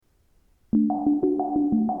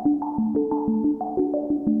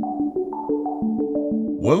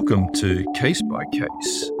Welcome to Case by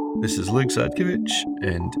Case. This is Luke Zadkovich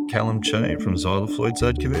and Callum Chain from Zyla Floyd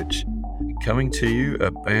Zadkovich coming to you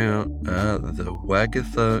about the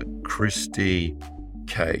Wagatha Christie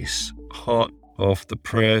case. Hot off the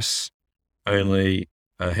press, only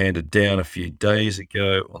handed down a few days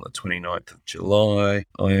ago on the 29th of July.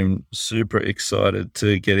 I am super excited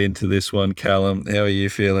to get into this one, Callum. How are you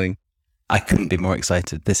feeling? I couldn't be more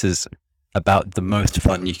excited. This is about the most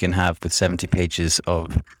fun you can have with 70 pages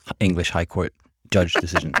of English High Court judge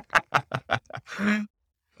decision.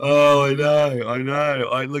 Oh, I know.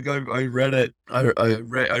 I read it.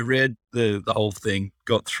 I read the whole thing.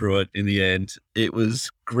 Got through it in the end. It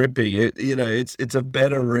was gripping. It's a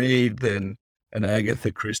better read than an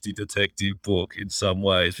Agatha Christie detective book in some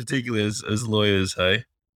ways, particularly as lawyers. Hey,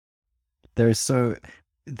 It's the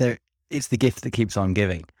gift that keeps on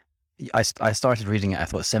giving. I started reading it. I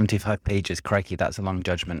thought 75 pages. Crikey, that's a long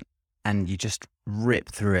judgment. And you just rip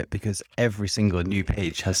through it because every single new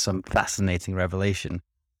page has some fascinating revelation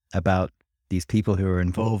about these people who are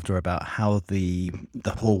involved, or about how the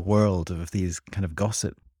whole world of these kind of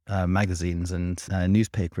gossip magazines and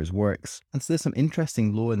newspapers works. And so there's some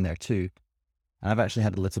interesting law in there too. And I've actually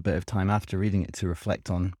had a little bit of time after reading it to reflect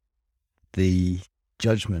on the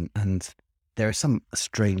judgment, and there are some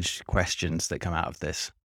strange questions that come out of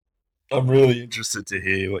this. I'm really interested to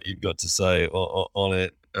hear what you've got to say on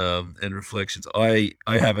it and reflections. I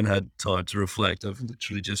haven't had time to reflect. I've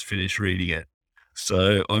literally just finished reading it.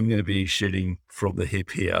 So I'm going to be shitting from the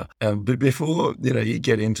hip here. But before you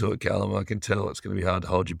get into it, Callum, I can tell it's going to be hard to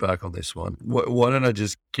hold you back on this one. Why don't I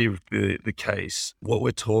just give the case, what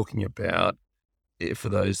we're talking about, for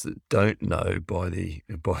those that don't know by the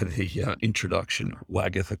introduction,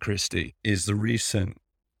 Wagatha Christie is the recent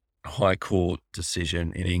High Court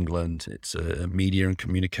decision in England. It's a Media and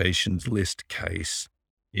Communications List case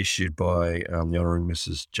issued by the Honourable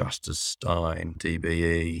Mrs. Justice Stein,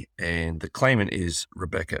 DBE, and the claimant is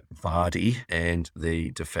Rebecca Vardy, and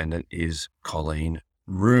the defendant is Colleen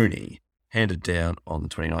Rooney. Handed down on the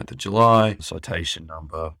 29th of July, citation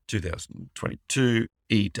number 2022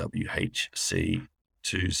 EWHC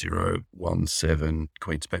 2017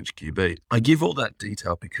 Queen's Bench QB. I give all that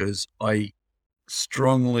detail because I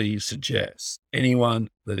strongly suggest anyone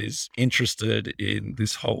that is interested in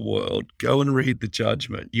this whole world, go and read the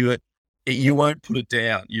judgment. You won't put it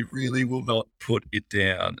down. You really will not put it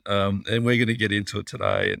down. And we're going to get into it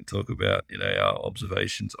today and talk about our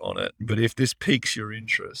observations on it. But if this piques your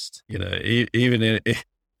interest, even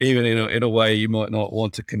in a way you might not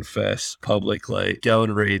want to confess publicly, go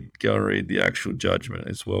and read the actual judgment.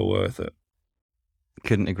 It's well worth it.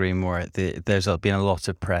 Couldn't agree more. There's been a lot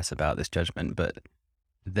of press about this judgment, but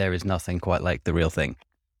there is nothing quite like the real thing.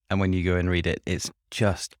 And when you go and read it, it's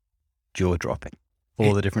just jaw-dropping.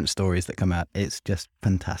 All the different stories that come out, it's just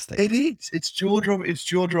fantastic. It is. It's jaw-dropping. It's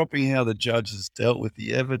jaw-dropping how the judge has dealt with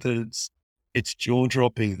the evidence. It's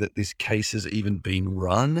jaw-dropping that this case has even been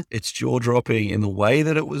run. It's jaw-dropping in the way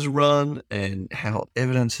that it was run and how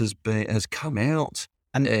evidence has come out.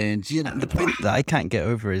 And the point that I can't get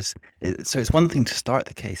over is, so it's one thing to start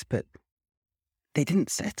the case, but they didn't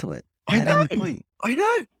settle it. I know.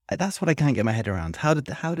 That's what I can't get my head around. How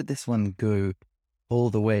did this one go all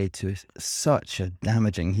the way to such a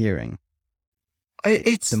damaging hearing?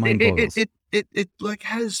 The mind boggles. It like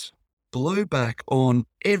has blowback on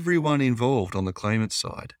everyone involved on the claimant's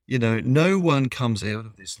side. No one comes out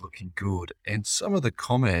of this looking good, and some of the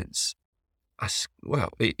comments,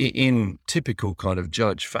 in typical kind of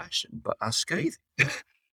judge fashion, but are scathing.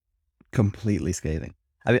 Completely scathing.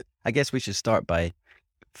 I guess we should start by,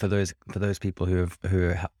 for those people who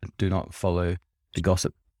do not follow the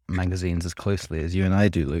gossip magazines as closely as you and I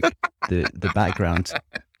do, Luke, the background.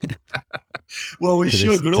 Well, we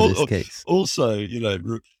should, but also,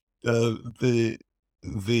 the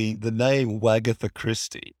name Wagatha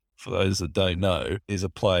Christie, for those that don't know, is a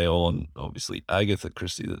play on, obviously, Agatha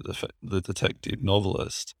Christie, the detective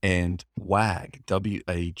novelist, and WAG,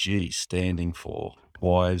 W-A-G, standing for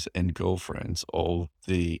wives and girlfriends of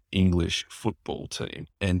the English football team.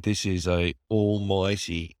 And this is a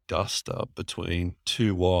almighty dust-up between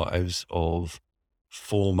two wives of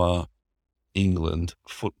former England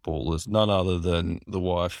footballers, none other than the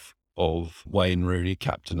wife of Wayne Rooney,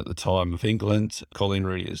 captain at the time of England. Colleen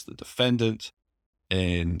Rooney is the defendant,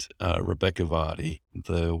 and Rebecca Vardy,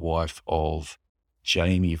 the wife of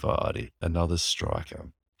Jamie Vardy, another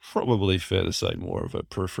striker. Probably fair to say more of a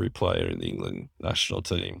periphery player in the England national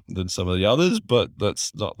team than some of the others, but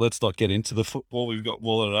let's not get into the football. We've got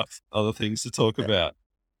more than enough other things to talk about.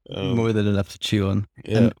 More than enough to chew on.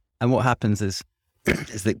 Yeah. And what happens is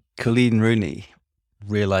that Colleen Rooney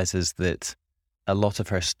realizes that a lot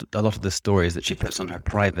of the stories that she puts on her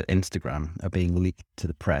private Instagram are being leaked to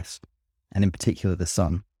the press, and in particular the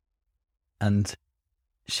Sun. And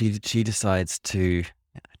she decides to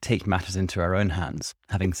take matters into her own hands,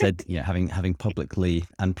 having said, having publicly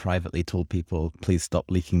and privately told people, please stop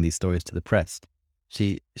leaking these stories to the press.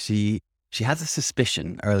 She has a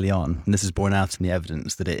suspicion early on, and this is borne out in the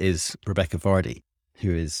evidence, that it is Rebecca Vardy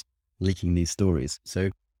who is leaking these stories. So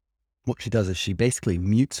what she does is she basically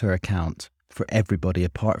mutes her account for everybody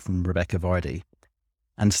apart from Rebecca Vardy,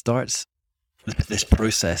 and starts this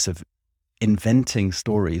process of inventing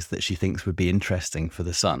stories that she thinks would be interesting for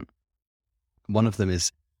the Sun. One of them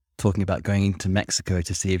is talking about going to Mexico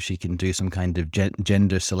to see if she can do some kind of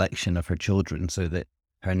gender selection of her children so that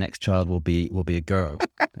her next child will be a girl.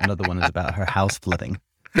 Another one is about her house flooding.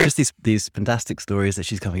 Just these fantastic stories that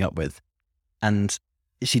she's coming up with. And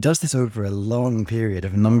she does this over a long period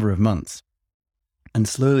of a number of months. And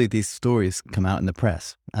slowly these stories come out in the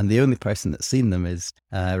press. And the only person that's seen them is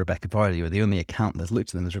Rebecca Vardy, or the only account that's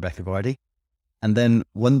looked at them is Rebecca Vardy. And then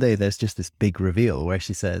one day there's just this big reveal where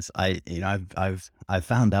she says, I've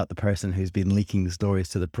found out the person who's been leaking the stories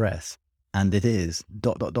to the press, and it is ...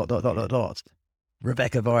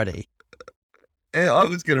 Rebecca Vardy. Yeah, I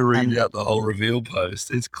was going to read out the whole reveal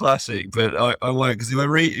post. It's classic, but I won't, because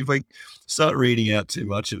if I start reading out too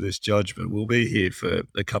much of this judgment, we'll be here for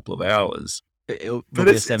a couple of hours. It'll be a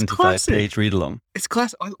 75-page read-along. It's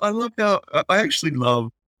classic. I love how I actually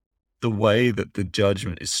love the way that the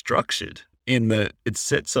judgment is structured, in that it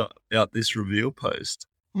sets out this reveal post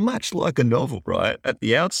much like a novel, right, at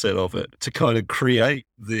the outset of it, to kind of create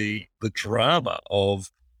the drama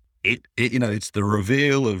of it. It's the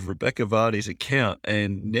reveal of Rebecca Vardy's account,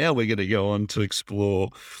 and now we're going to go on to explore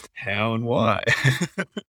how and why.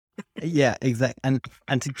 Yeah, exactly.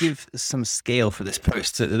 And to give some scale for this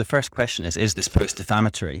post, so the first question is this post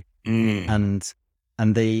defamatory? And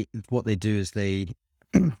what they do is they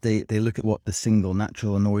look at what the single,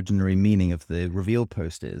 natural, and ordinary meaning of the reveal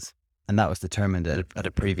post is, and that was determined at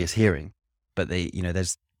a previous hearing. But they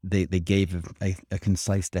gave a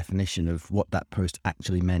concise definition of what that post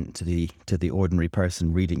actually meant to the ordinary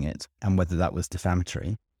person reading it, and whether that was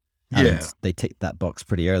defamatory. And they ticked that box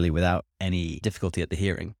pretty early without any difficulty at the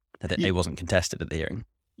hearing. That it wasn't contested at the hearing.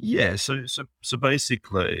 Yeah. So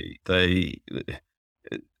basically, they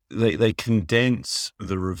condense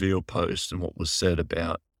the reveal post and what was said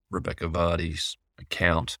about Rebecca Vardy's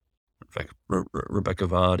account, Rebecca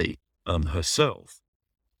Vardy herself,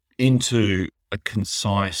 into a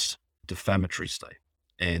concise defamatory statement.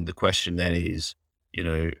 And the question then is,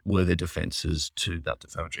 were there defences to that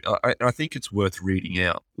defamatory? I think it's worth reading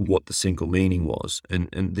out what the single meaning was, and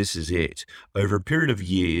this is it. Over a period of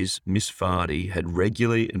years, Miss Vardy had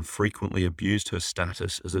regularly and frequently abused her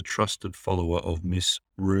status as a trusted follower of Miss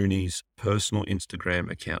Rooney's personal Instagram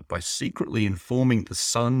account by secretly informing the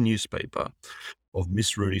Sun newspaper of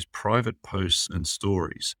Miss Rooney's private posts and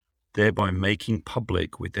stories, thereby making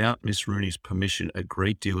public, without Miss Rooney's permission, a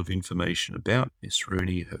great deal of information about Miss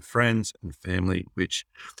Rooney, her friends and family, which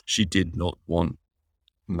she did not want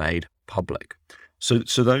made public. So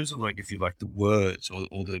those are, if you like, the words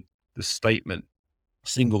or the statement,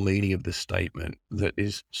 single meaning of the statement that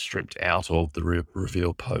is stripped out of the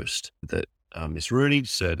reveal post that Miss Rooney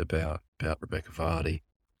said about Rebecca Vardy.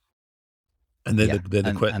 And then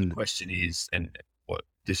the question is, and what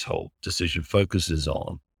this whole decision focuses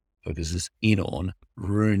in on,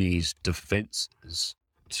 Rooney's defences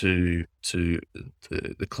to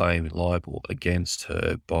the claim in libel against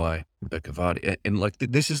her by Rebecca Vardy. And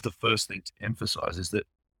this is the first thing to emphasise, is that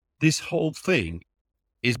this whole thing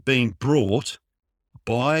is being brought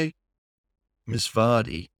by Miss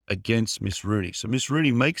Vardy against Miss Rooney. So Miss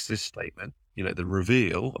Rooney makes this statement, the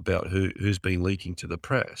reveal about who's been leaking to the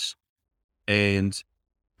press, and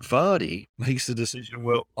Vardy makes the decision,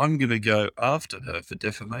 well, I'm going to go after her for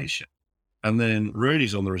defamation. And then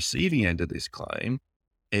Rooney's on the receiving end of this claim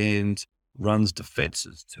and runs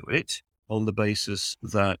defences to it on the basis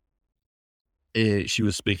that she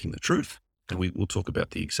was speaking the truth. And we'll talk about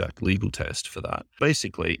the exact legal test for that.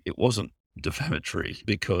 Basically, it wasn't defamatory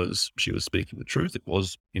because she was speaking the truth. It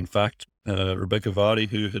was, in fact, Rebecca Vardy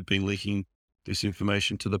who had been leaking this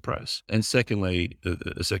information to the press. And secondly,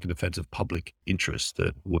 a second defence of public interest,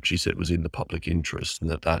 that what she said was in the public interest,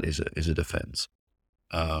 and that is a defence.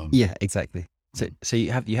 Yeah, exactly. So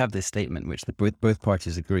you have this statement which both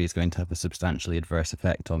parties agree is going to have a substantially adverse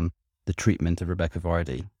effect on the treatment of Rebecca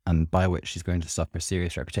Vardy, and by which she's going to suffer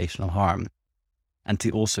serious reputational harm. And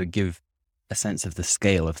to also give a sense of the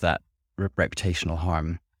scale of that reputational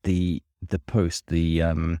harm, the post,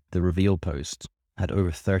 the reveal post, had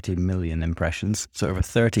over 30 million impressions. So over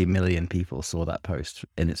 30 million people saw that post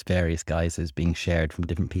in its various guises being shared from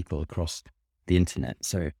different people across the internet.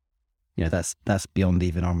 So, that's beyond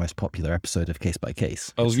even our most popular episode of Case by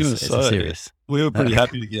Case. I was going to say, serious. We were pretty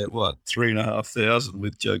happy to get 3,500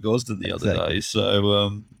 with Joe Gosden the other day.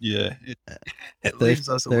 So it leaves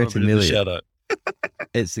us a little bit in the shadow.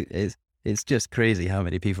 It's just crazy how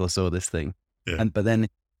many people saw this thing. Yeah. But then,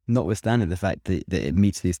 notwithstanding the fact that it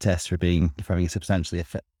meets these tests for having a substantially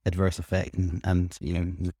adverse effect,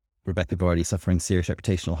 and Rebecca Vardy suffering serious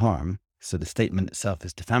reputational harm, so the statement itself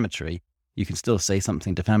is defamatory. You can still say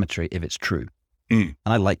something defamatory if it's true. And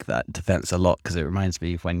I like that defense a lot, because it reminds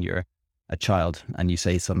me of when you're a child and you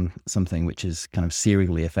say something which is kind of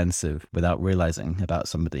serially offensive without realizing about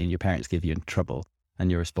somebody, and your parents give you in trouble, and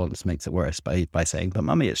your response makes it worse by saying, "But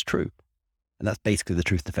mummy, it's true." And that's basically the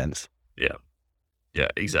truth defense. Yeah,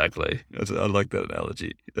 exactly. I like that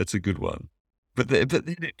analogy. That's a good one. But then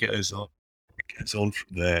it goes on. It goes on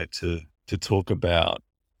from there to talk about,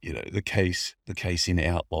 the case in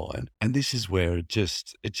outline. And this is where it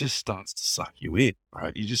just starts to suck you in,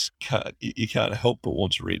 right? You can't help but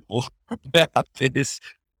want to read more about this,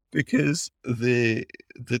 because the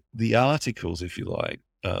articles, if you like,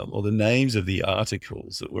 or the names of the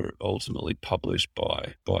articles that were ultimately published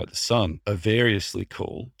by the Sun are variously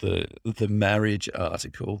called the marriage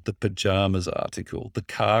article, the pajamas article, the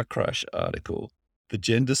car crash article, the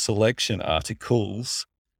gender selection articles,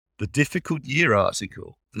 the difficult year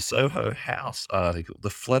article, the Soho House article, the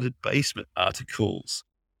flooded basement articles,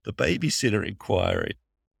 the babysitter inquiry,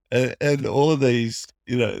 and all of these,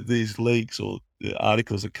 these leaks or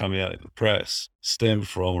articles that come out in the press stem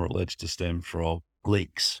from, or alleged to stem from,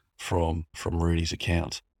 leaks from Rooney's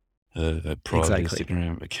account, a private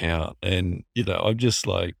Instagram account. And, I'm just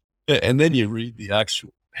like, and then you read the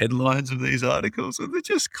actual headlines of these articles, and they're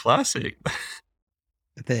just classic.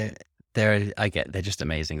 They're just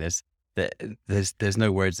amazing. There's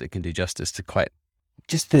no words that can do justice to quite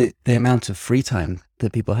just the amount of free time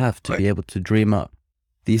that people have to be able to dream up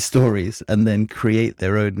these stories and then create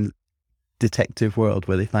their own detective world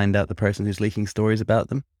where they find out the person who's leaking stories about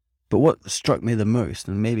them. But what struck me the most,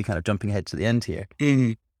 and maybe kind of jumping ahead to the end here,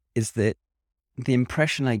 is that the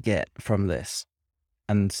impression I get from this,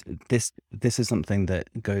 and this is something that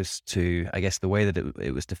goes to, I guess, the way that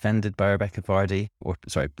it was defended by Rebecca Vardy,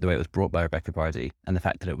 the way it was brought by Rebecca Vardy, and the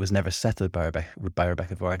fact that it was never settled by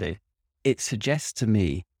Rebecca Vardy. It suggests to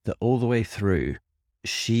me that all the way through,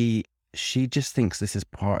 she just thinks this is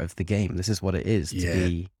part of the game. This is what it is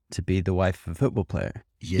to be the wife of a football player.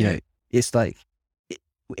 Yeah. It's like,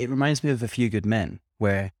 it reminds me of A Few Good Men,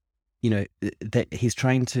 where, that he's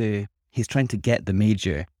trying to get the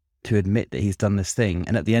major to admit that he's done this thing,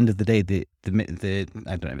 and at the end of the day, the I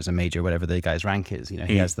don't know if it's a major, whatever the guy's rank is, he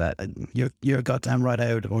has that. You're goddamn right,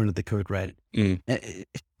 I would have ordered the code red.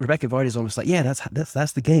 Rebecca Vardy's almost like, yeah,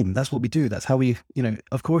 that's the game. That's what we do. That's how we,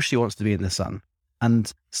 of course she wants to be in the Sun.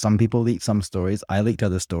 And some people leak some stories. I leaked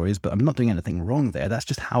other stories, but I'm not doing anything wrong there. That's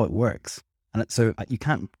just how it works. And so you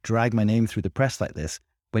can't drag my name through the press like this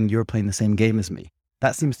when you're playing the same game as me.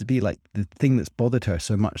 That seems to be like the thing that's bothered her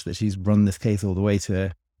so much, that she's run this case all the way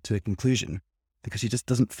to a conclusion, because she just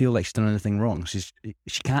doesn't feel like she's done anything wrong. She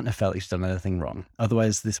can't have felt like she's done anything wrong.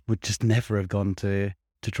 Otherwise, this would just never have gone to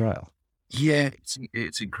trial. Yeah,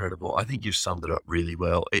 it's incredible. I think you've summed it up really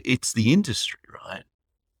well. It's the industry, right?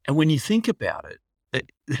 And when you think about it,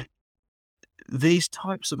 these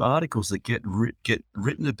types of articles that get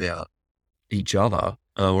written about each other,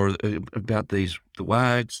 or about the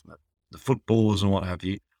wags, the footballers and what have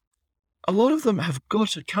you, a lot of them have got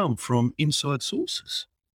to come from inside sources,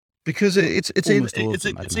 because it's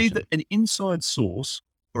either an inside source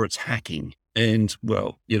or it's hacking. And,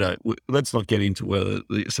 well, let's not get into whether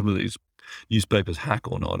some of these newspapers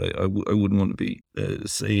hack or not. I wouldn't want to be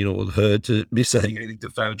seen or heard to be saying anything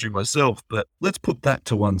defamatory myself, but let's put that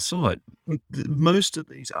to one side. Most of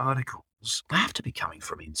these articles, they have to be coming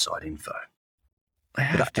from inside info. They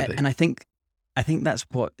have to be. And I think that's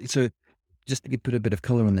what, so just to put a bit of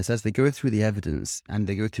colour on this, as they go through the evidence and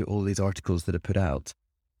they go through all these articles that are put out,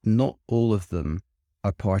 not all of them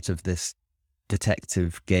are part of this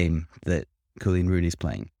detective game that Coleen Rooney's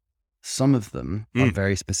playing. Some of them are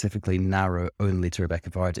very specifically narrow only to Rebecca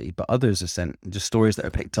Vardy, but others are sent just stories that are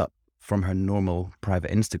picked up from her normal private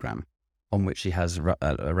Instagram, on which she has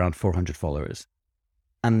around 400 followers.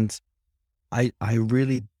 And I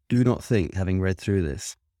really do not think, having read through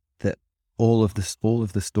this, that all of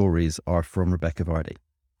the stories are from Rebecca Vardy.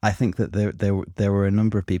 I think that there were a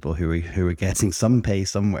number of people who were getting some pay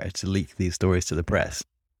somewhere to leak these stories to the press,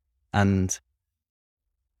 and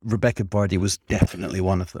Rebecca Vardy was definitely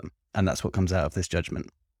one of them. and that's what comes out of this judgment.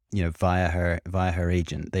 Via her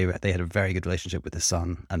agent, they had a very good relationship with the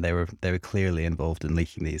Sun, and they were clearly involved in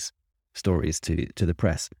leaking these stories to the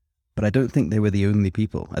press. But I don't think they were the only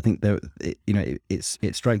people. I think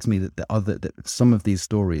it strikes me that that some of these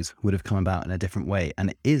stories would have come about in a different way, and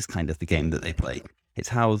it is kind of the game that they play. It's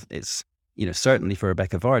how it's certainly for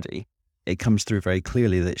Rebecca Vardy, it comes through very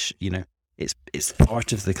clearly that it's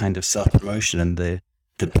part of the kind of self-promotion and the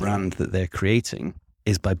brand that they're creating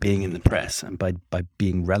is by being in the press and by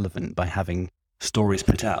being relevant, by having stories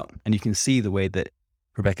put out. And you can see the way that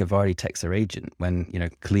Rebecca Vardy texts her agent when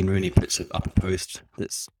Colleen Rooney puts up a post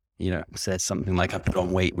that's says something like, "I put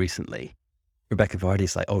on weight recently." Rebecca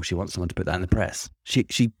Vardy's like, "Oh, she wants someone to put that in the press."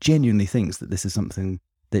 She genuinely thinks that this is something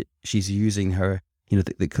that she's using her,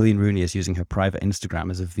 that Colleen Rooney is using her private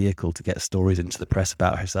Instagram as a vehicle to get stories into the press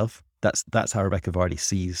about herself. That's how Rebecca Vardy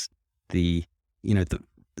sees the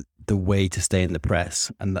way to stay in the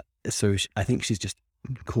press. And so I think she's just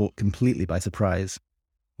caught completely by surprise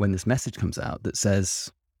when this message comes out that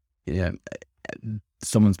says,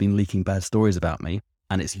 someone's been leaking bad stories about me,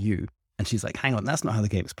 and it's you. And she's like, hang on, that's not how the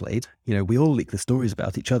game's played. We all leak the stories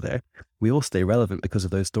about each other. We all stay relevant because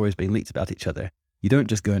of those stories being leaked about each other. You don't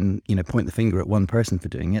just go and, point the finger at one person for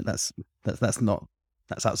doing it. That's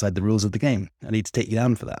outside the rules of the game. I need to take you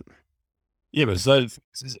down for that. Yeah, but so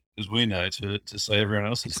as we know, to say everyone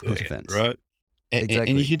else is doing it, right? Exactly.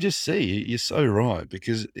 And you can just see, you're so right,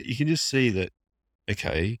 because you can just see that,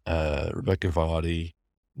 okay, Rebecca Vardy,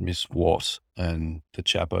 Miss Watt, and the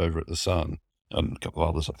chap over at the Sun, and a couple of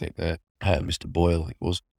others, I think there, Mr. Boyle, I think it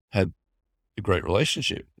was, had a great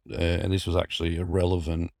relationship. And this was actually a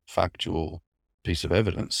relevant, factual piece of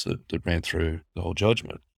evidence that ran through the whole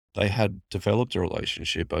judgment. They had developed a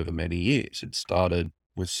relationship over many years. It started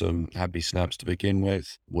with some happy snaps to begin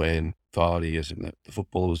with when Vardy, as in the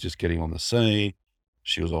footballer, was just getting on the scene.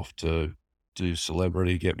 She was off to do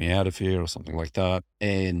Celebrity, Get Me Out of Here or something like that.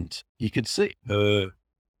 And you could see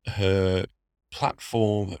her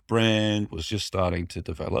platform, her brand was just starting to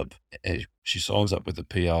develop. And she signs up with a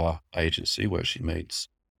PR agency where she meets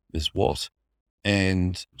Ms. Watt.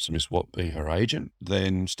 And so Miss Watt, being her agent,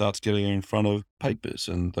 then starts getting her in front of papers,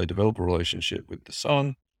 and they develop a relationship with the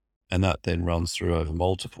Sun. And that then runs through over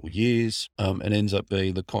multiple years, and ends up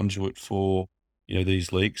being the conduit for,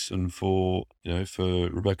 these leaks, and for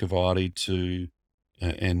Rebecca Vardy to,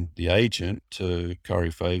 and the agent to curry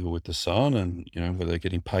favor with the Sun, and, whether they're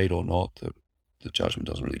getting paid or not, the judgment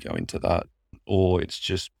doesn't really go into that, or it's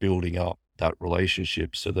just building up that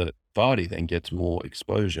relationship so that Vardy then gets more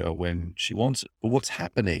exposure when she wants it. But what's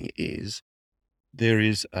happening is there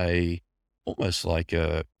is almost like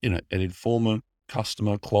an informant,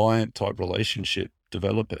 customer client type relationship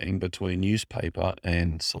developing between newspaper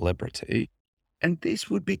and celebrity. And this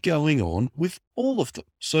would be going on with all of them.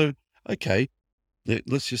 So, okay,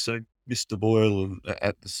 let's just say Mr. Boyle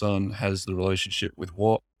at the Sun has the relationship with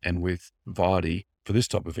Watt and with Vardy for this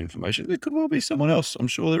type of information. There could well be someone else. I'm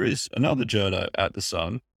sure there is another journo at the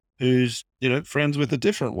Sun who's, friends with a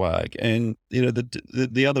different wag. And,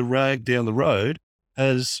 the other rag down the road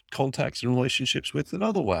has contacts and relationships with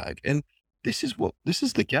another wag. And this is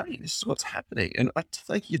the game. This is what's happening. And I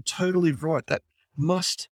think you're totally right. That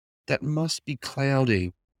must be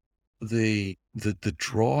clouding the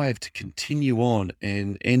drive to continue on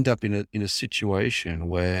and end up in a situation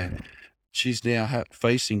where she's now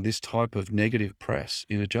facing this type of negative press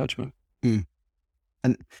in a judgment.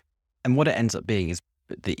 And what it ends up being is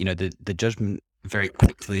the judgment very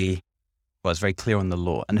quickly was very clear on the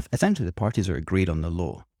law, and essentially the parties are agreed on the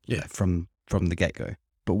law from the get-go.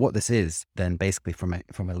 But what this is then basically from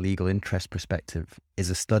a legal interest perspective is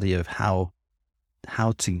a study of how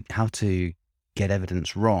to get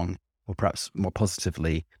evidence wrong, or perhaps more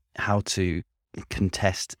positively, how to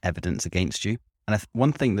contest evidence against you. And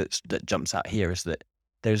one thing that jumps out here is that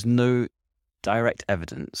there's no direct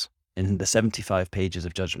evidence in the 75 pages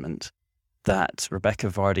of judgment that Rebecca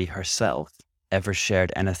Vardy herself ever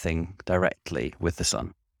shared anything directly with the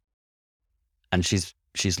Sun. And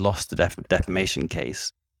she's lost the defamation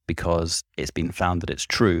case because it's been found that it's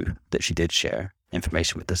true that she did share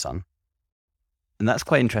information with the Sun. And that's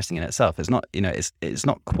quite interesting in itself. It's not, it's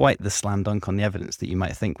not quite the slam dunk on the evidence that you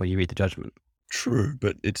might think when you read the judgment. True,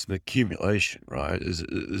 but it's an accumulation, right? Is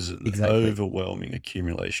an Exactly. overwhelming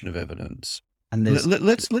accumulation of evidence. And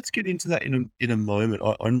let's get into that in a moment.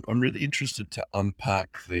 I'm really interested to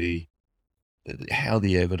unpack how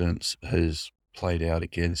the evidence has played out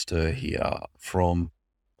against her here from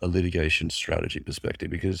a litigation strategy perspective,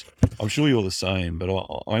 because I'm sure you're the same. But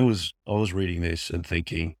I was reading this and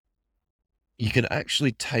thinking, you can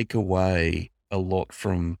actually take away a lot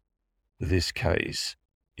from this case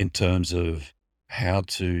in terms of how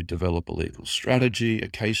to develop a legal strategy, a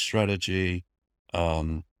case strategy,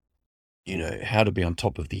 how to be on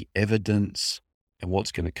top of the evidence and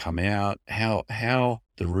what's going to come out, how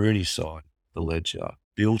the Rooney side, the ledger,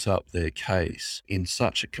 built up their case in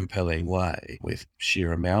such a compelling way with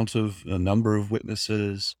sheer amount of a number of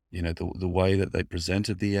witnesses, the way that they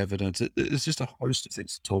presented the evidence. It's just a host of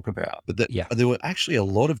things to talk about. But there were actually a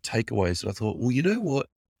lot of takeaways that I thought, well, you know what?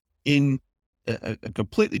 In a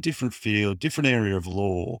completely different field, different area of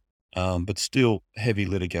law, but still heavy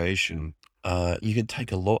litigation, you can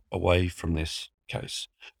take a lot away from this case.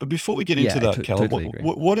 But before we get into that, Callum, totally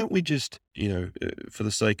why don't we just, for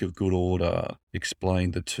the sake of good order,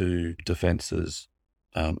 explain the two defences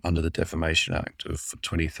under the Defamation Act of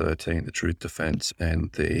 2013, the truth defence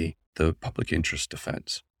and the public interest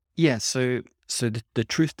defence? Yeah, so the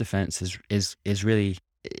truth defence is really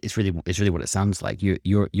what it sounds like.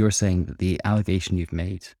 You're saying that the allegation you've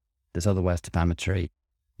made that's otherwise defamatory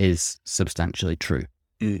is substantially true.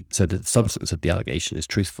 So the substance of the allegation is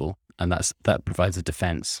truthful, and that provides a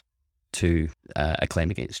defense to a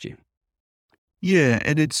claim against you. Yeah,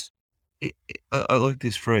 and I like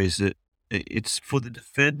this phrase that it's for the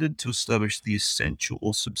defendant to establish the essential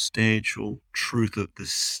or substantial truth of the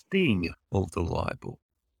sting of the libel.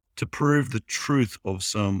 To prove the truth of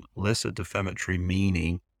some lesser defamatory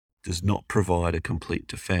meaning does not provide a complete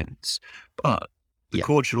defense. But the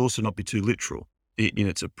court should also not be too literal in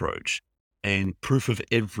its approach. And proof of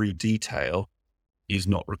every detail is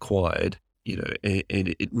not required, and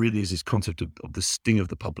it really is this concept of the sting of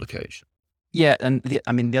the publication. Yeah, and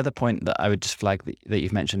the other point that I would just flag that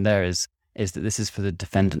you've mentioned there is that this is for the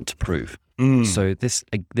defendant to prove. So this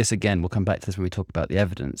again, we'll come back to this when we talk about the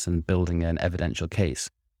evidence and building an evidential case.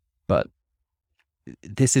 But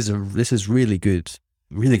this is really good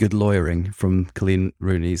lawyering from Colleen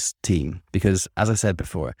Rooney's team, because, as I said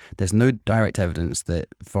before, there's no direct evidence that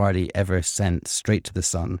Vardy ever sent straight to the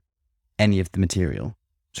Sun any of the material.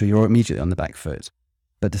 So you're immediately on the back foot.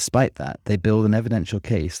 But despite that, they build an evidential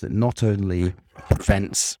case that not only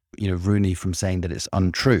prevents Rooney from saying that it's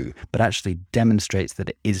untrue, but actually demonstrates that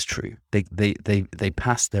it is true. They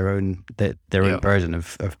pass their own burden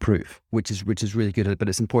of proof, which is really good. But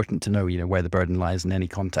it's important to know where the burden lies in any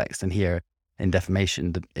context. And here in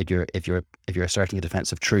defamation, if you're asserting a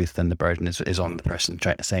defense of truth, then the burden is on the person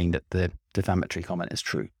saying that the defamatory comment is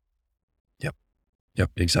true.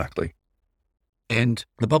 Yep, exactly. And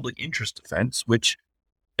the public interest defense, which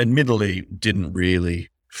admittedly didn't really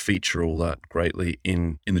feature all that greatly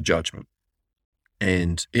in the judgment,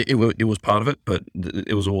 and it was part of it, but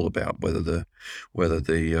it was all about whether the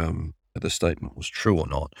statement was true or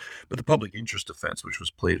not. But the public interest defense, which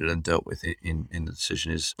was pleaded and dealt with in the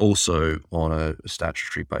decision, is also on a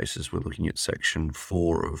statutory basis. We're looking at Section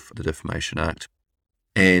 4 of the Defamation Act,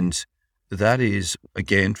 and that is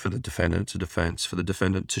again for the defendant, for the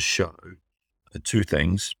defendant to show two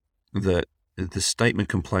things: that the statement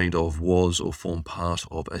complained of was or formed part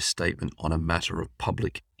of a statement on a matter of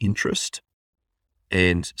public interest,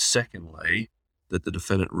 and secondly, that the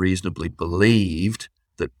defendant reasonably believed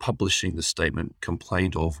that publishing the statement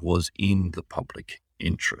complained of was in the public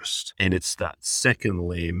interest. And it's that second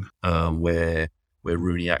limb where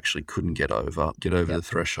Rooney actually couldn't get over the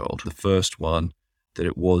threshold. The first one, that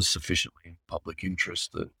it was sufficiently in public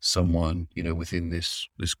interest that someone, within this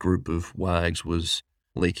group of wags was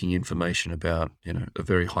leaking information about, a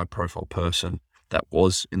very high profile person, that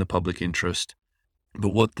was in the public interest.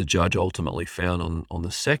 But what the judge ultimately found on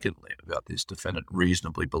the second limb about this defendant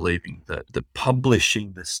reasonably believing that the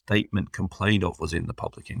publishing the statement complained of was in the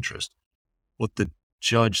public interest, what the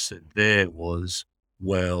judge said there was,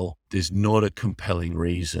 well, there's not a compelling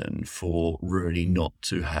reason for Rooney not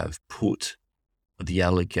to have put the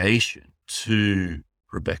allegation to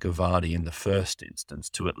Rebecca Vardy in the first instance,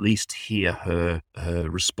 to at least hear her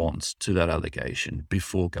response to that allegation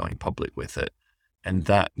before going public with it. And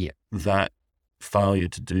that failure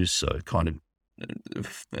to do so kind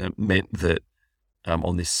of meant that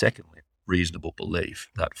on this second reasonable belief,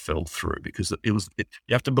 that fell through, because you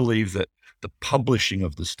have to believe that the publishing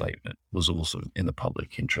of the statement was also in the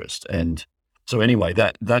public interest. And so anyway,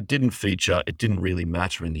 that didn't feature. It didn't really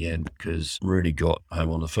matter in the end, because Rooney got home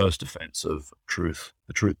on the first offence of the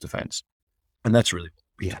truth defence, and that's really what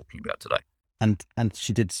we're talking about today. And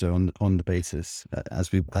she did so on the basis,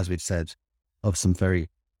 as we'd said, of some very,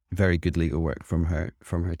 very good legal work from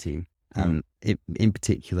her team. And in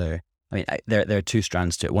particular, I mean, there are two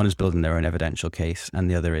strands to it. One is building their own evidential case, and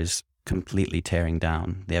the other is completely tearing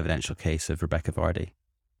down the evidential case of Rebecca Vardy.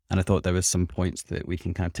 And I thought there was some points that we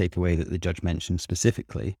can kind of take away that the judge mentioned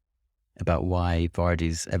specifically about why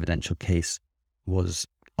Vardy's evidential case was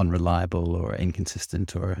unreliable or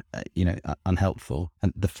inconsistent or unhelpful.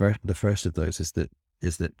 And the first of those is that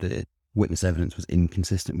the witness evidence was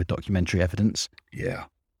inconsistent with documentary evidence. Yeah.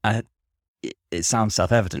 It sounds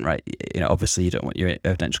self-evident, right? Obviously you don't want your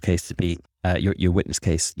evidential case to be your witness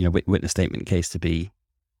case, witness statement case to be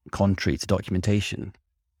contrary to documentation.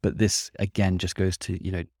 But this again just goes to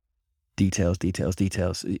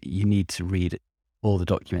details. You need to read all the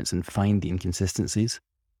documents and find the inconsistencies,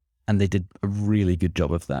 and they did a really good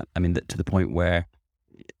job of that. I mean, to the point where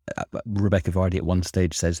Rebecca Vardy at one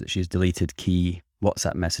stage says that she's deleted key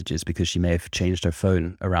WhatsApp messages because she may have changed her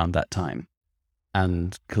phone around that time.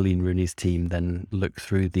 And Colleen Rooney's team then look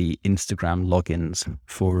through the Instagram logins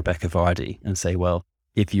for Rebecca Vardy and say, well,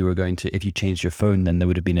 if you changed your phone, then there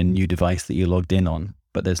would have been a new device that you logged in on,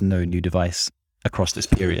 but there's no new device across this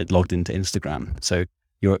period logged into Instagram. So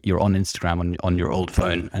you're on Instagram on your old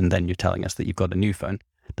phone, and then you're telling us that you've got a new phone.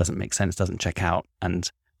 Doesn't make sense, doesn't check out.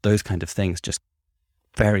 And those kind of things just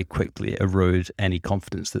very quickly erode any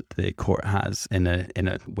confidence that the court has in a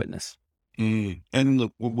witness. And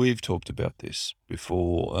look, we've talked about this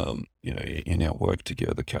before, in our work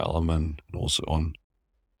together, Callum, and also on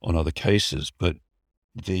other cases, but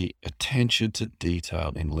the attention to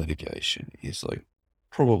detail in litigation is like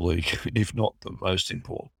probably, if not the most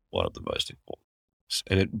important, one of the most important.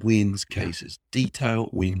 And it wins cases. Detail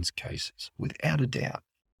wins cases, without a doubt.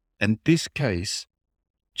 And this case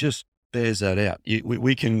just bears that out.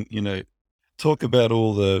 We can, talk about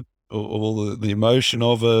all the emotion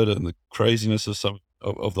of it and the craziness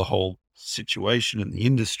of the whole situation in the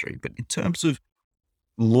industry. But in terms of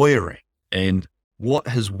lawyering and what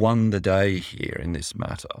has won the day here in this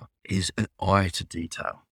matter is an eye to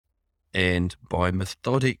detail. And by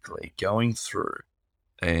methodically going through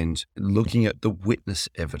and looking at the witness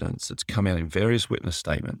evidence that's come out in various witness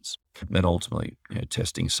statements, and ultimately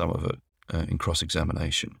testing some of it in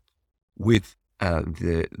cross-examination with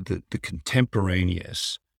the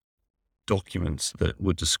contemporaneous documents that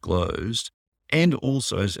were disclosed, and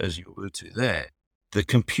also, as you alluded to there, the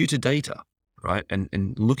computer data, right?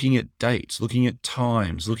 And looking at dates, looking at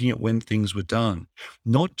times, looking at when things were done,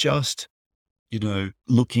 not just,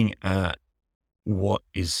 looking at what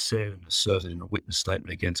is said and asserted in a witness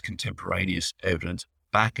statement against contemporaneous evidence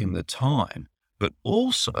back in the time, but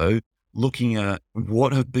also looking at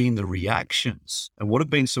what have been the reactions and what have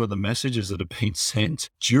been some of the messages that have been sent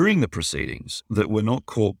during the proceedings that were not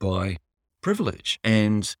caught by privilege.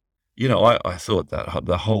 And, I thought that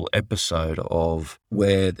the whole episode of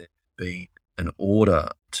where there'd be an order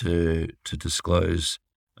to disclose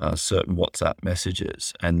certain WhatsApp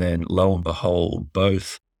messages, and then lo and behold,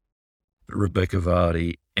 both Rebecca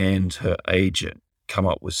Vardy and her agent come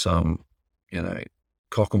up with some,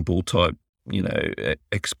 cock and bull type,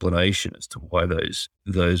 explanation as to why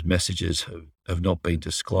those messages have not been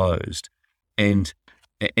disclosed. And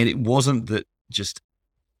it wasn't that just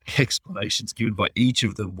explanations given by each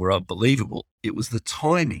of them were unbelievable. It was the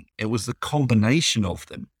timing. It was the combination of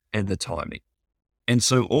them and the timing. And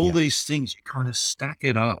so all these things, you kind of stack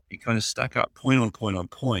it up. You kind of stack up point on point on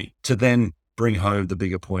point to then bring home the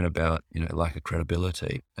bigger point about, lack of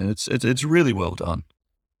credibility. And it's really well done.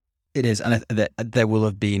 It is. And there will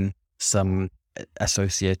have been some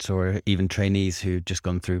associates or even trainees who've just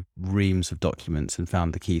gone through reams of documents and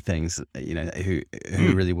found the key things, who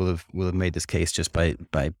really will have made this case just by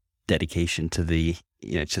dedication to the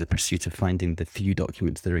pursuit of finding the few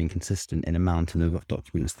documents that are inconsistent in a mountain of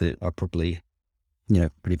documents that are probably,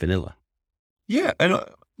 pretty vanilla. Yeah. And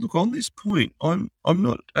look, on this point, I'm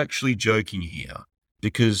not actually joking here,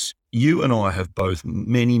 because you and I have both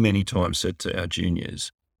many, many times said to our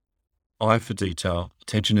juniors, eye for detail,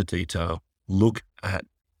 attention to detail, look at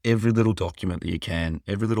every little document that you can,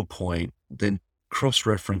 every little point, then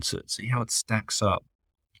cross-reference it, see how it stacks up.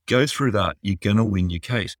 Go through that, you're going to win your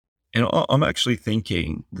case. And I'm actually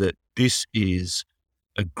thinking that this is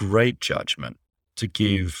a great judgment to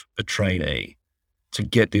give a trainee to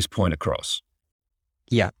get this point across.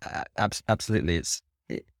 Yeah, absolutely.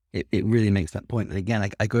 It really makes that point. And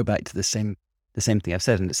again, I go back to the same thing I've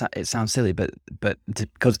said, and it sounds silly, but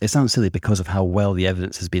because it sounds silly because of how well the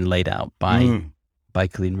evidence has been laid out by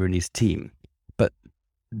Colleen Rooney's team. But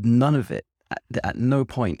none of it, at no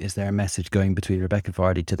point is there a message going between Rebecca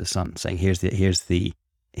Vardy to the Sun saying, here's this leak,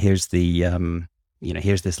 here's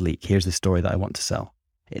the story that I want to sell.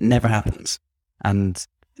 It never happens. And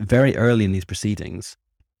very early in these proceedings,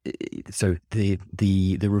 so the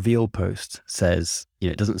reveal post says,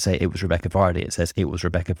 it doesn't say it was Rebecca Vardy, it says it was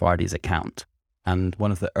Rebecca Vardy's account. And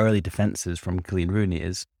one of the early defenses from Colleen Rooney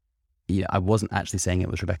is, I wasn't actually saying it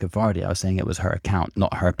was Rebecca Vardy, I was saying it was her account,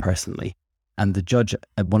 not her personally.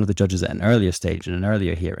 And one of the judges at an earlier stage, in an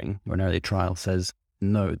earlier hearing or an earlier trial, says,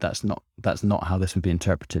 no, that's not how this would be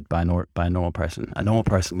interpreted by a normal person. A normal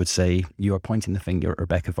person would say, you are pointing the finger at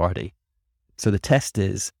Rebecca Vardy. So the test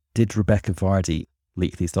is, did Rebecca Vardy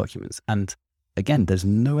leak these documents? And again, there's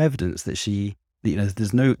no evidence that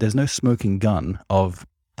there's no smoking gun of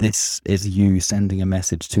this is you sending a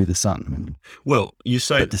message to the Sun. Well, you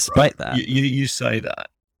say, but despite that, you say that,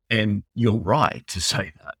 and you're right to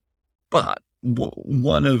say that. But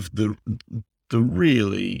one of the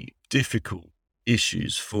really difficult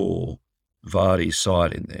issues for Vardy's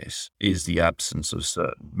side in this is the absence of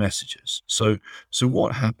certain messages. So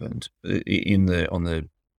what happened on the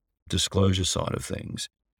disclosure side of things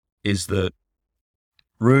is that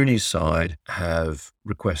Rooney's side have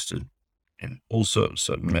requested all sorts of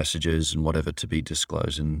certain messages and whatever to be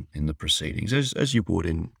disclosed in the proceedings, as you would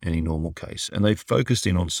in any normal case. And they've focused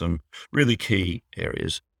in on some really key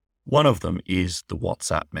areas. One of them is the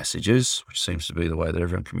WhatsApp messages, which seems to be the way that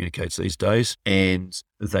everyone communicates these days. And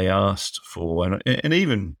they asked for, and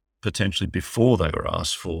even potentially before they were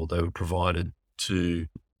asked for, they were provided to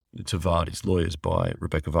Vardy's lawyers by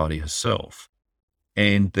Rebecca Vardy herself.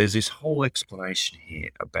 And there's this whole explanation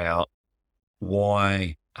here about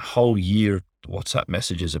why a whole year of WhatsApp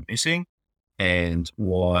messages are missing and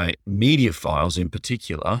why media files in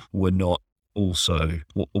particular were not also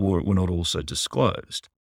disclosed.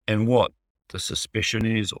 And what the suspicion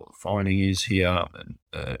is or the finding is here, and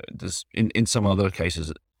there's in some other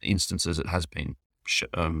instances, it has been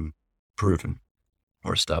proven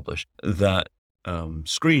or established that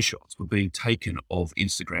screenshots were being taken of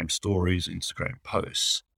Instagram stories, Instagram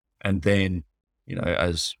posts, and then,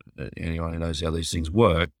 as anyone who knows how these things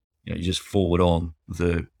work, you just forward on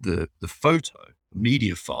the photo,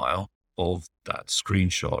 media file of that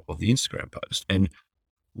screenshot of the Instagram post. And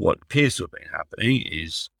what appears to have been happening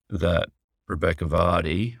is that Rebecca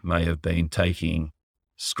Vardy may have been taking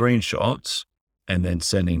screenshots and then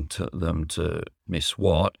sending them to Miss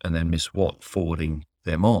Watt, and then Miss Watt forwarding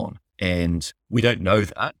them on. And we don't know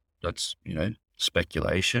that. That's,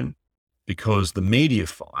 speculation, because the media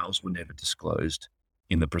files were never disclosed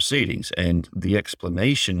in the proceedings. And the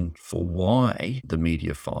explanation for why the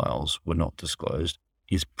media files were not disclosed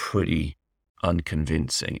is pretty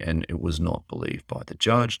unconvincing, and it was not believed by the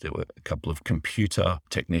judge. There were a couple of computer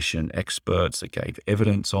technician experts that gave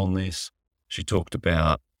evidence on this. She talked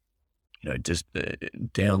about, just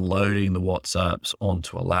downloading the WhatsApps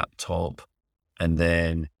onto a laptop, and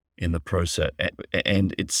then in the process,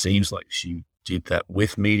 and it seems like she did that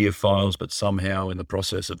with media files, but somehow in the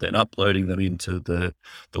process of then uploading them into the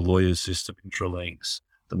lawyer's system, Intralinks,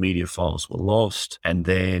 the media files were lost, and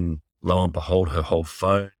then lo and behold, her whole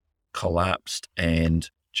phone collapsed, and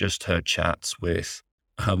just her chats with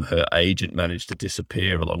her agent managed to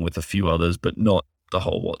disappear along with a few others, but not the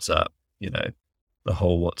whole WhatsApp, the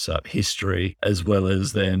whole WhatsApp history, as well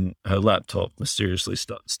as then her laptop mysteriously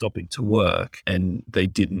stopping to work, and they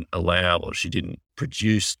didn't allow, or she didn't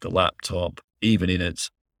produce the laptop even in its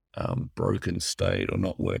broken state or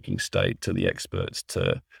not working state to the experts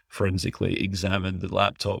to forensically examine the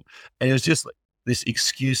laptop. And it was just like this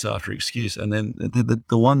excuse after excuse. And then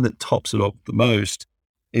the one that tops it off the most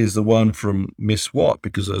is the one from Miss Watt,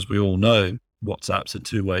 because as we all know, WhatsApp's a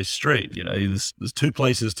two-way street. There's two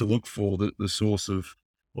places to look for the source of,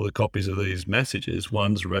 or the copies of these messages.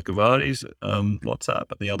 One's Rebecca Vardy's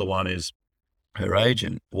WhatsApp, and the other one is her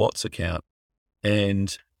agent Watt's account.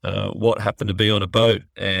 And Watt happened to be on a boat,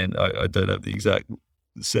 and I don't have the exact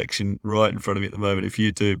section right in front of me at the moment. If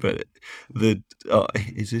you do, but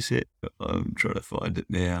is this it? I'm trying to find it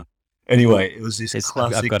now. Anyway, it was this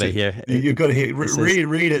classic. I've got it here. You've got to hear.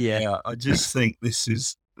 Read it. Yeah. Now. I just think this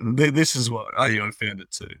is what I found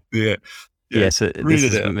it too. Yeah. So this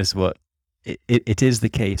is Miss Watt. It is the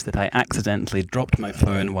case that I accidentally dropped my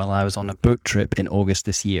phone while I was on a boat trip in August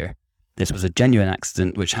this year. This was a genuine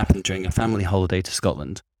accident which happened during a family holiday to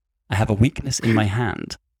Scotland. I have a weakness in my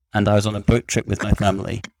hand, and I was on a boat trip with my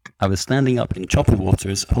family. I was standing up in choppy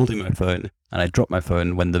waters holding my phone, and I dropped my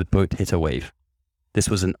phone when the boat hit a wave. This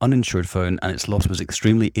was an uninsured phone, and its loss was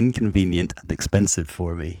extremely inconvenient and expensive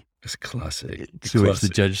for me. It's classic. To which the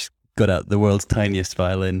judge got out the world's tiniest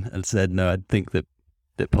violin and said, no, I think that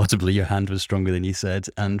possibly your hand was stronger than you said,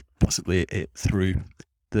 and possibly it threw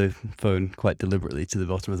the phone quite deliberately to the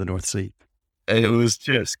bottom of the North Sea. It was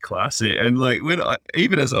just classic. And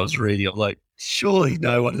even as I was reading, I'm like, surely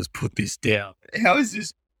no one has put this down. How is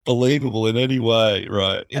this believable in any way,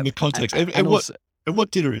 right? In the context. And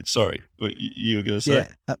what did it? Sorry, what you were going to say?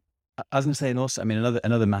 Yeah, I was going to say, and also, I mean,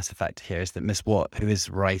 another massive factor here is that Miss Watt, who is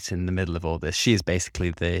right in the middle of all this, she is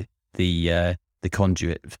basically the the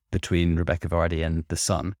conduit between Rebecca Vardy and the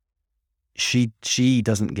son, she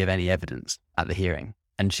doesn't give any evidence at the hearing,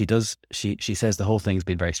 and she says the whole thing's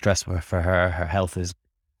been very stressful for her. Her health has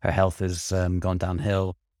gone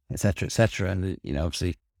downhill, etc., etc. And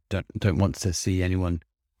obviously don't want to see anyone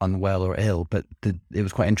unwell or ill. But it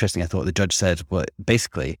was quite interesting. I thought the judge said, well,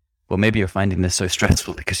 basically, maybe you're finding this so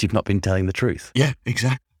stressful because you've not been telling the truth. Yeah,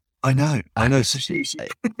 exactly. I know. So she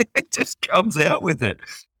just comes out with it.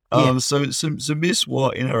 Yeah. So Miss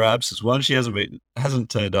Watt, in her absence, one, she hasn't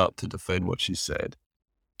turned up to defend what she said.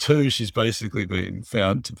 Two, she's basically been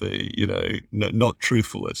found to be, not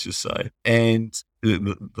truthful, let's just say. And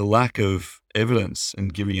the lack of evidence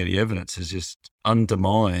and giving any evidence has just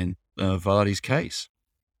undermined Vardy's case.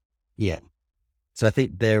 Yeah. So I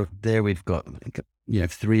think there we've got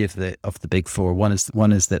three of the big four. One is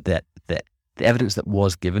that the evidence that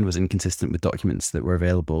was given was inconsistent with documents that were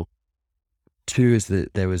available. Two is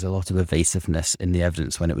that there was a lot of evasiveness in the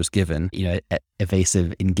evidence when it was given,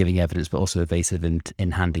 evasive in giving evidence, but also evasive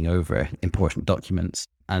in handing over important documents.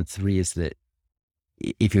 And three is that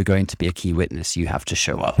if you're going to be a key witness, you have to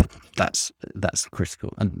show up. That's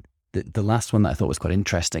critical. And the last one that I thought was quite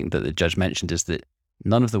interesting that the judge mentioned is that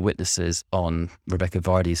none of the witnesses on Rebecca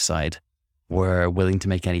Vardy's side were willing to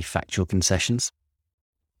make any factual concessions.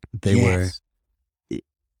 They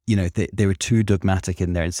were too dogmatic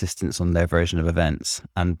in their insistence on their version of events.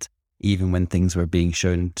 And even when things were being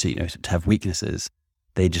shown to have weaknesses,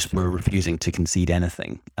 they just were refusing to concede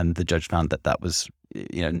anything. And the judge found that was,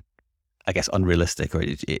 I guess, unrealistic, or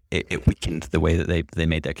it weakened the way that they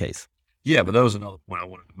made their case. Yeah, but that was another point I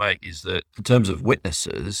wanted to make, is that in terms of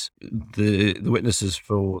witnesses, the witnesses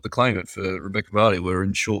for the claimant for Rebecca Vardy were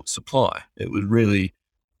in short supply. It was really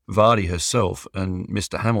Vardy herself and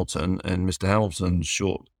Mr. Hamilton, and Mr. Hamilton's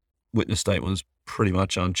short witness statement was pretty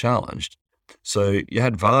much unchallenged. So you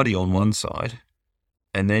had Vardy on one side,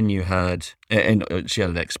 and then you had, and she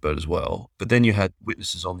had an expert as well, but then you had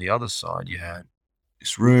witnesses on the other side. You had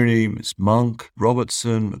Miss Rooney, Miss Monk,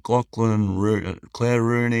 Robertson, McLaughlin, Claire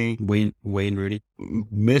Rooney, Wayne Rooney,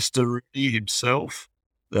 Mr. Rooney himself,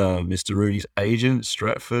 Mr. Rooney's agent,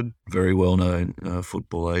 Stratford, very well-known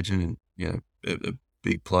football agent, and a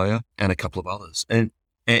big player, and a couple of others. And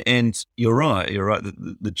you're right.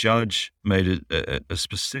 The judge made a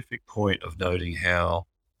specific point of noting how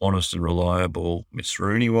honest and reliable Miss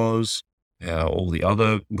Rooney was, how all the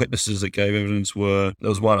other witnesses that gave evidence were. There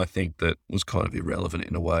was one, I think, that was kind of irrelevant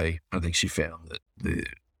in a way. I think she found that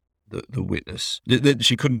the witness, that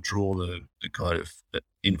she couldn't draw the kind of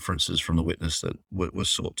inferences from the witness that were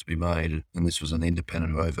sought to be made. And this was an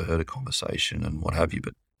independent who overheard a conversation and what have you.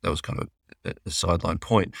 But that was kind of a sideline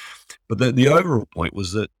point. But the overall point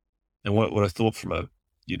was that, and what I thought from a,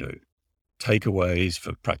 takeaways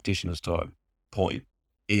for practitioners type point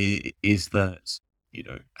is that,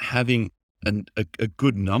 having a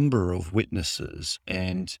good number of witnesses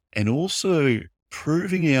and also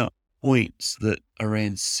proving out points that are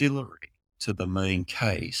ancillary to the main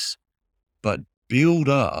case, but build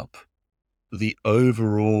up the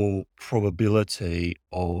overall probability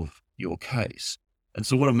of your case. And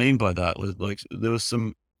so what I mean by that was, like, there was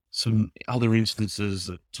some other instances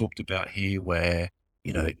that talked about here where,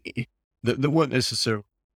 that weren't necessarily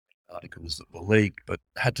articles that were leaked, but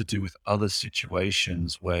had to do with other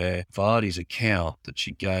situations where Vardy's account that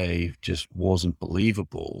she gave just wasn't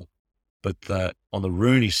believable, but that on the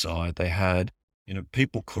Rooney side, they had,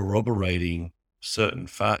 people corroborating certain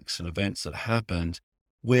facts and events that happened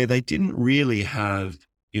where they didn't really have,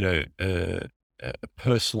 a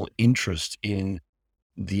personal interest in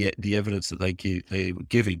the evidence that they were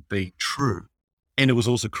giving being true. And it was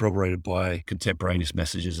also corroborated by contemporaneous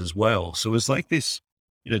messages as well. So it was like this,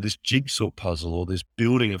 this jigsaw puzzle, or this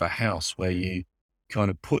building of a house where you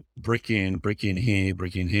kind of put brick in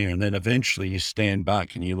here, and then eventually you stand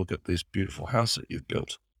back and you look at this beautiful house that you've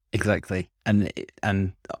built. Exactly. And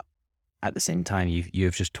at the same time,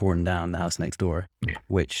 you've just torn down the house next door,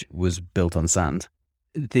 which was built on sand.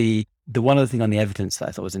 The one other thing on the evidence that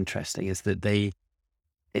I thought was interesting is that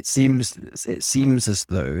it seems as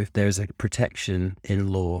though there's a protection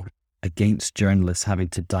in law against journalists having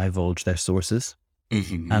to divulge their sources.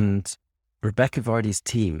 Mm-hmm. And Rebecca Vardy's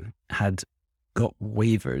team had got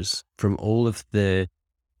waivers from all of the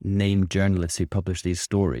named journalists who published these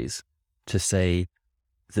stories to say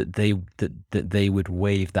that they would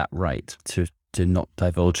waive that right to not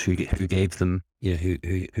divulge who gave them,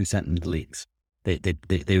 who sent them the leaks. They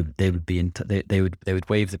would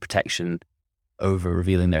waive the protection over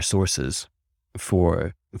revealing their sources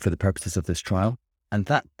for the purposes of this trial. And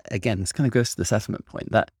that, again, this kind of goes to the settlement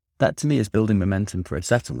point. That to me is building momentum for a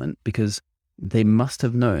settlement, because they must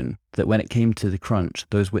have known that when it came to the crunch,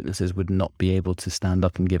 those witnesses would not be able to stand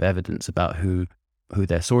up and give evidence about who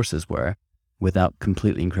their sources were without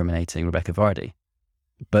completely incriminating Rebecca Vardy.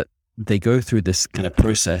 But they go through this kind of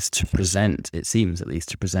process to present, it seems at least,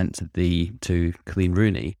 to present to Colleen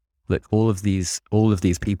Rooney, look, all of these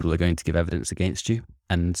people are going to give evidence against you,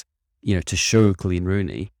 and to show Colleen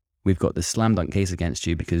Rooney, we've got this slam dunk case against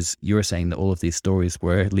you because you're saying that all of these stories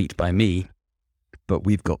were leaked by me, but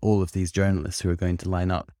we've got all of these journalists who are going to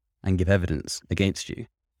line up and give evidence against you.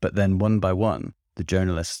 But then one by one, the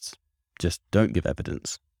journalists just don't give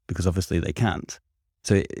evidence because obviously they can't.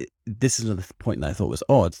 So this is another point that I thought was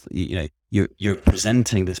odd. You're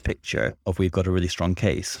presenting this picture of we've got a really strong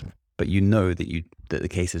case, but that the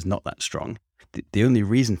case is not that strong. The only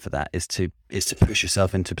reason for that is to push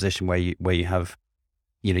yourself into a position where you have,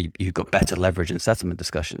 you've got better leverage in settlement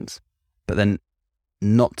discussions, but then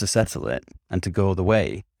not to settle it and to go all the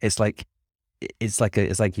way. It's like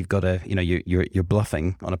you've got you're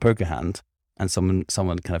bluffing on a poker hand, and someone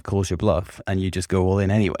kind of calls your bluff, and you just go all in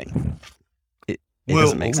anyway. It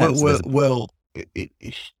doesn't make sense.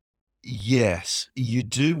 Yes, you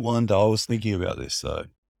do wonder. I was thinking about this though.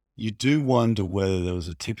 You do wonder whether there was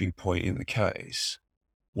a tipping point in the case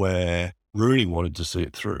where Rooney wanted to see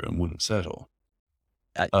it through and wouldn't settle.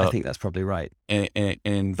 I think that's probably right.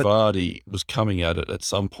 And Vardy was coming at it at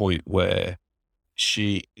some point where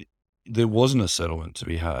there wasn't a settlement to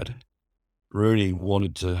be had. Rooney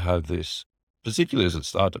wanted to have this, particularly as it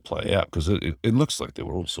started to play out, because it looks like there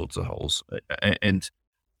were all sorts of holes. And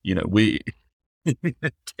we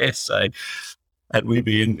dare say, had we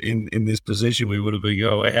been in this position, we would have been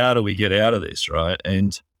going, how do we get out of this, right?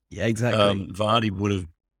 And yeah, exactly. Vardy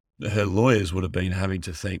her lawyers would have been having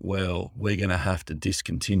to think, well, we're going to have to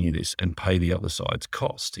discontinue this and pay the other side's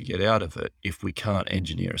costs to get out of it if we can't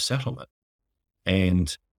engineer a settlement.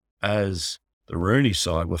 And as the Rooney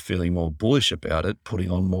side were feeling more bullish about it,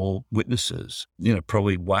 putting on more witnesses,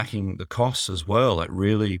 probably whacking the costs as well, like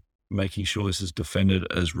really making sure this is defended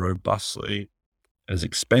as robustly, as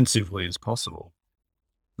expensively as possible.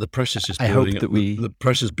 The pressure's just building. The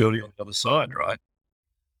pressure's building on the other side, right?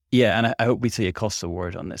 Yeah, and I hope we see a cost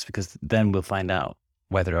award on this, because then we'll find out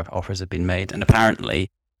whether offers have been made. And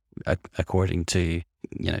apparently, according to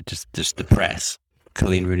just the press,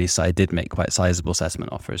 Colleen Rooney's side did make quite sizable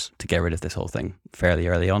settlement offers to get rid of this whole thing fairly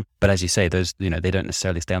early on. But as you say, those they don't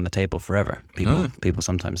necessarily stay on the table forever. People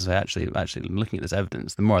sometimes say, actually looking at this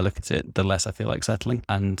evidence, the more I look at it, the less I feel like settling.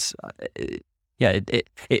 And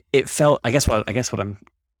it felt, I guess what I'm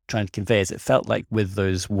trying to convey is, it felt like with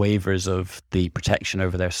those waivers of the protection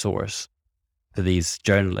over their source for these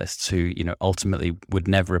journalists who ultimately would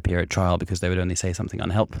never appear at trial because they would only say something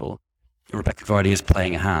unhelpful, Rebecca Vardy is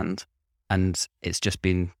playing a hand, and it's just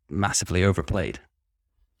been massively overplayed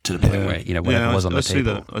to the point where whatever was on the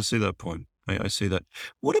table. I see that point. I see that.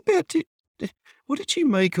 What did you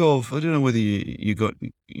make of? I don't know whether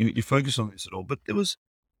you focused on this at all, but there was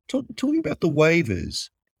talking about the waivers.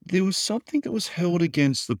 There was something that was held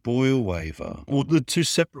against the Boyle waiver, or the two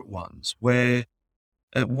separate ones, where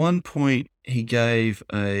at one point he gave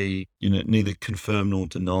a, neither confirm nor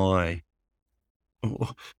deny.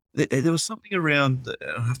 There was something around,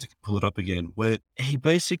 I'll have to pull it up again, where he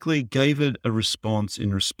basically gave it a response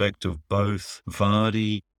in respect of both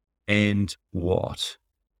Vardy and Watt,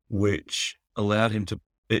 which allowed him to,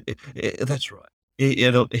 that's right.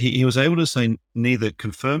 He was able to say neither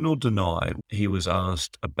confirm nor deny. He was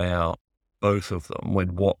asked about both of them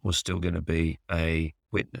when Watt was still going to be a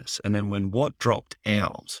witness. And then when Watt dropped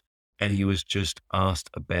out and he was just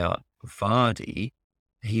asked about Vardy,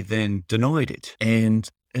 he then denied it. And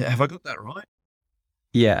have I got that right?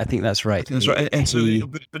 Yeah, I think that's right. That's right.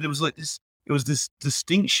 And but it was like this, it was this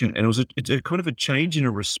distinction, and it's a kind of a change in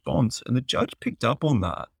a response. And the judge picked up on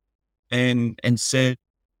that and said,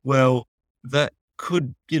 well, that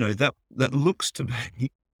could, that looks to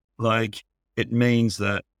me like it means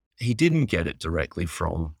that he didn't get it directly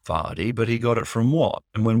from Vardy, but he got it from Watt.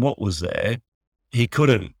 And when Watt was there, he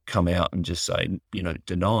couldn't come out and just say,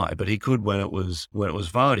 deny, but he could when it was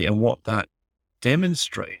Vardy. And what that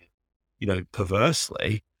demonstrated,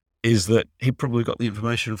 perversely, is that he probably got the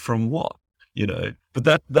information from Watt, but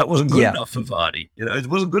that wasn't good enough for Vardy. It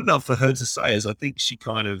wasn't good enough for her to say, as I think she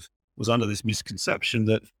kind of was under this misconception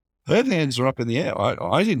that her hands are up in the air.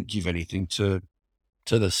 I didn't give anything to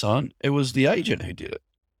the Sun. It was the agent who did it.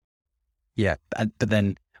 Yeah, but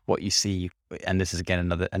then what you see, and this is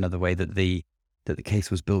again another way that the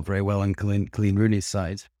case was built very well on Colleen Rooney's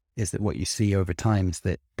side, is that what you see over time is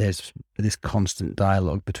that there's this constant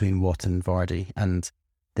dialogue between Watt and Vardy, and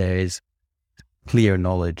there is clear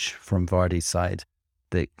knowledge from Vardy's side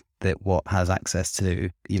that that Watt has access to,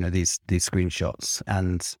 these screenshots,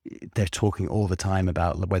 and they're talking all the time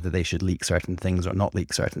about whether they should leak certain things or not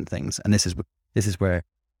leak certain things. And this is where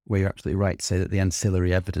you're absolutely right to say that the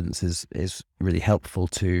ancillary evidence is really helpful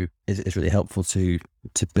to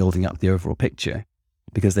building up the overall picture,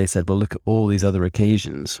 because they said, well, look at all these other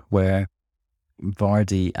occasions where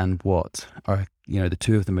Vardy and Watt are, the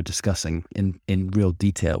two of them are discussing in real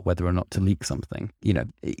detail whether or not to leak something.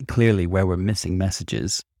 Clearly where we're missing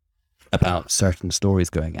messages about certain stories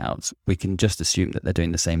going out, we can just assume that they're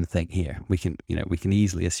doing the same thing here. We can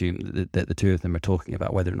easily assume that the two of them are talking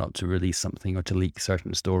about whether or not to release something or to leak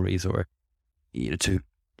certain stories, or to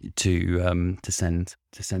send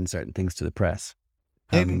certain things to the press.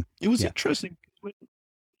 It was interesting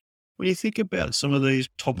when you think about some of these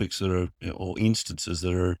topics that are, or instances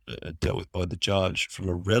that are dealt with by the judge from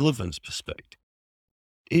a relevance perspective.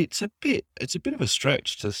 It's a bit of a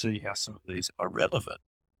stretch to see how some of these are relevant,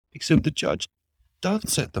 except the judge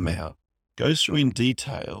does set them out, goes through in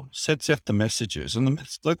detail, sets out the messages, and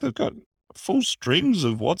they've got full strings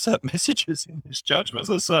of WhatsApp messages in this judgment. As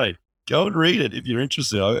I say, go and read it if you're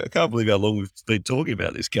interested. I can't believe how long we've been talking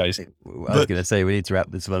about this case. I was going to say we need to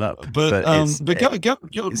wrap this one up. But go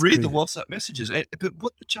read the WhatsApp messages. But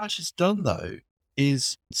what the judge has done, though,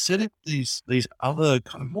 is set up these other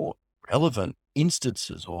kind of more relevant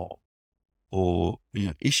instances or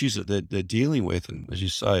issues that they're dealing with, and as you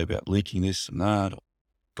say about leaking this and that, or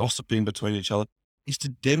gossiping between each other, is to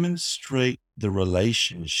demonstrate the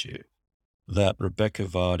relationship that Rebecca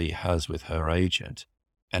Vardy has with her agent,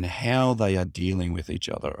 and how they are dealing with each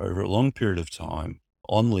other over a long period of time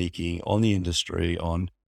on leaking, on the industry, on,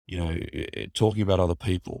 talking about other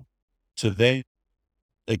people, to then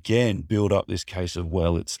again build up this case of,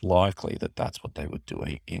 well, it's likely that that's what they were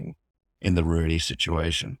doing in the Rooney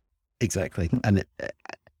situation. Exactly. And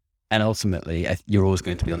ultimately, you're always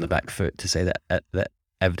going to be on the back foot to say that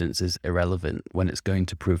evidence is irrelevant when it's going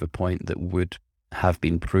to prove a point that would have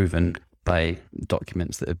been proven by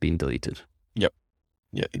documents that have been deleted. Yep.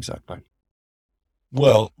 Yeah, exactly.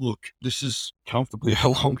 Well, look, this is comfortably our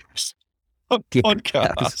longest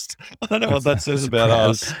podcast. I don't know what that says about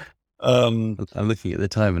us. I'm looking at the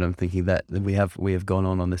time and I'm thinking that we have gone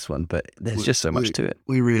on this one, but there's just so much to it.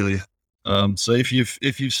 We really. So if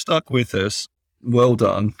you've stuck with us, well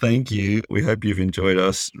done. Thank you. We hope you've enjoyed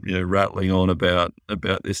us, rattling on about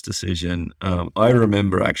this decision. I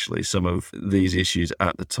remember actually some of these issues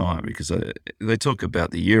at the time, because they talk about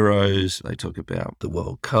the Euros, they talk about the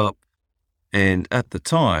World Cup, and at the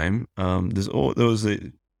time, there was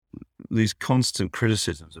these constant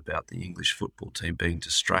criticisms about the English football team being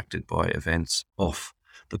distracted by events off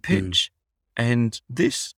the pitch, and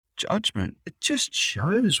this judgment, it just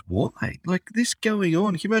shows why. Like, this going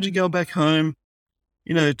on. Can you imagine going back home,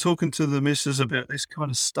 talking to the missus about this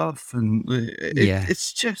kind of stuff, and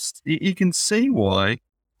it's just, you can see why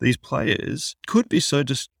these players could be so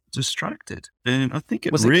distracted. And I think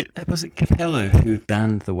was it Capello who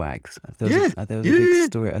banned the WAGs? There was a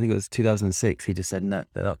big story. I think it was 2006. He just said, no,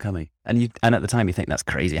 they're not coming. And at the time you think that's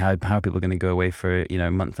crazy. How are people going to go away for a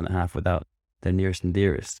month and a half without their nearest and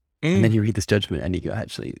dearest? And then you read this judgment and you go,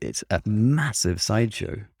 actually, it's a massive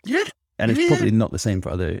sideshow. Yeah. And it's probably not the same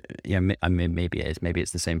for other, maybe it is. Maybe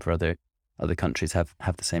it's the same for other countries have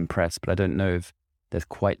the same press, but I don't know if there's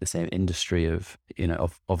quite the same industry of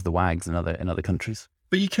the WAGs in other countries.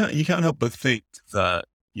 But you can't help but think that,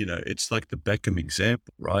 it's like the Beckham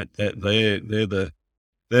example, right? They're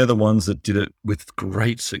the ones that did it with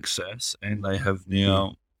great success, and they have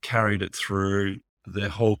now carried it through their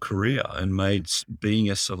whole career and made being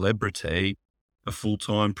a celebrity a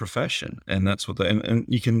full-time profession. And that's what and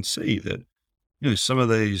you can see that, some of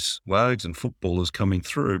these WAGs and footballers coming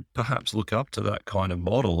through perhaps look up to that kind of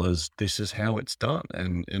model as this is how it's done.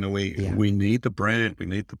 And, we need the brand, we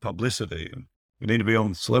need the publicity, and we need to be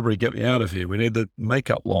on Celebrity Get Me Out of Here. We need the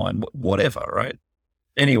makeup line, whatever, right?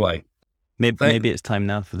 Anyway. Maybe it's time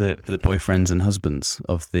now for the boyfriends and husbands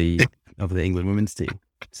of the England women's team,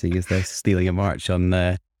 seeing as they're stealing a march on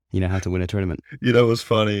how to win a tournament. What's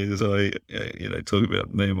funny is I talk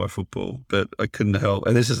about me and my football, but I couldn't help,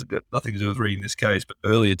 and this has got nothing to do with reading this case, but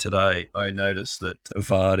earlier today I noticed that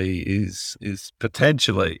Vardy is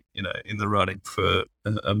potentially, in the running for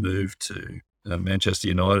a move to Manchester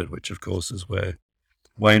United, which of course is where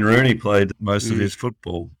Wayne Rooney played most of his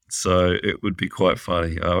football. So it would be quite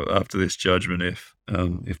funny after this judgment if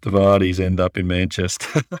the Vardys end up in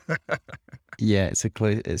Manchester. Yeah,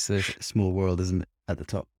 it's a small world, isn't it, at the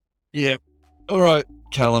top? Yeah. All right,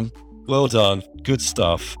 Callum. Well done. Good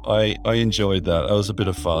stuff. I enjoyed that. That was a bit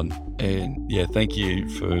of fun. And thank you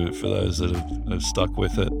for those that have stuck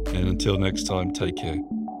with it. And until next time, take care.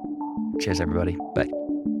 Cheers, everybody. Bye.